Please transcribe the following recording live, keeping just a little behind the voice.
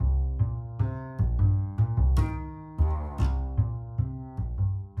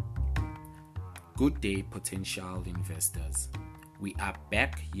Good day, potential investors. We are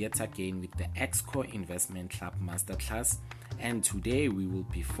back yet again with the Exco Investment Club Masterclass, and today we will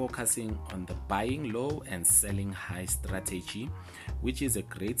be focusing on the buying low and selling high strategy, which is a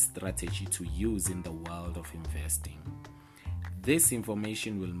great strategy to use in the world of investing. This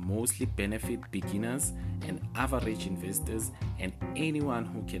information will mostly benefit beginners and average investors and anyone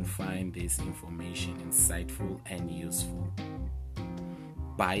who can find this information insightful and useful.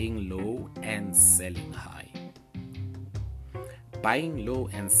 Buying low and selling high. Buying low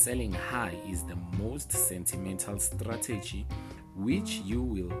and selling high is the most sentimental strategy which you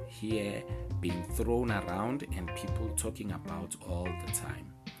will hear being thrown around and people talking about all the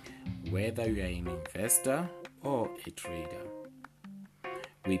time, whether you are an investor or a trader.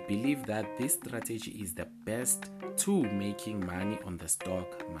 We believe that this strategy is the best to making money on the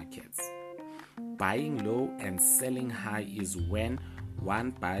stock markets. Buying low and selling high is when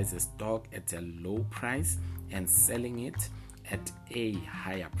one buys a stock at a low price and selling it at a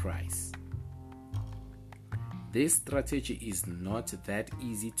higher price. This strategy is not that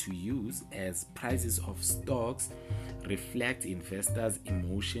easy to use as prices of stocks reflect investors'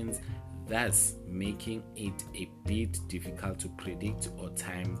 emotions, thus making it a bit difficult to predict or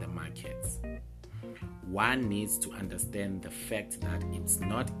time the markets. One needs to understand the fact that it's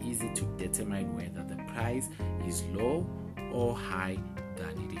not easy to determine whether the price is low or high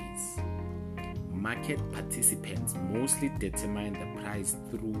than it is. Market participants mostly determine the price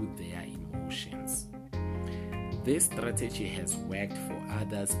through their emotions. This strategy has worked for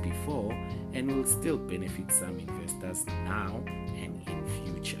others before and will still benefit some investors now and in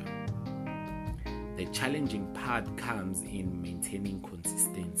future. The challenging part comes in maintaining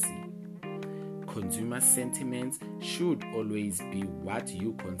consistency. Consumer sentiments should always be what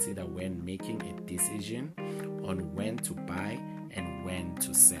you consider when making a decision on when to buy and when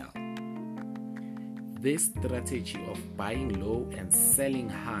to sell. This strategy of buying low and selling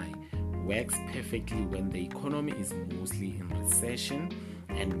high works perfectly when the economy is mostly in recession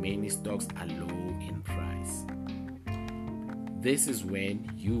and many stocks are low in price. This is when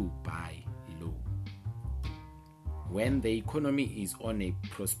you buy low. When the economy is on a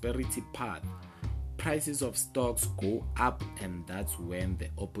prosperity path, prices of stocks go up, and that's when the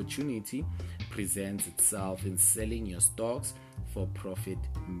opportunity presents itself in selling your stocks for profit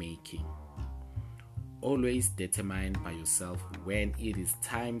making. Always determine by yourself when it is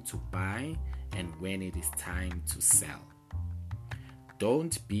time to buy and when it is time to sell.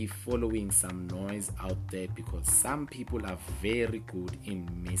 Don't be following some noise out there because some people are very good in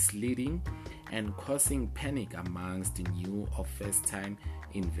misleading and causing panic amongst new or first-time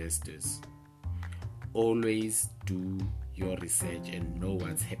investors. Always do your research and know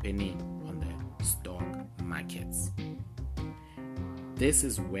what's happening on the stock markets. This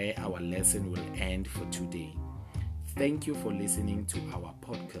is where our lesson will end for today. Thank you for listening to our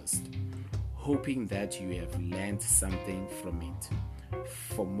podcast, hoping that you have learned something from it.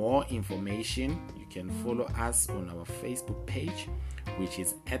 For more information, you can follow us on our Facebook page, which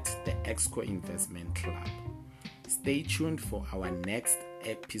is at the Exco Investment Club. Stay tuned for our next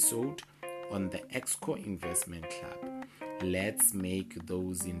episode on the Exco Investment Club. Let's make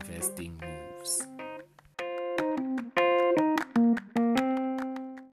those investing moves.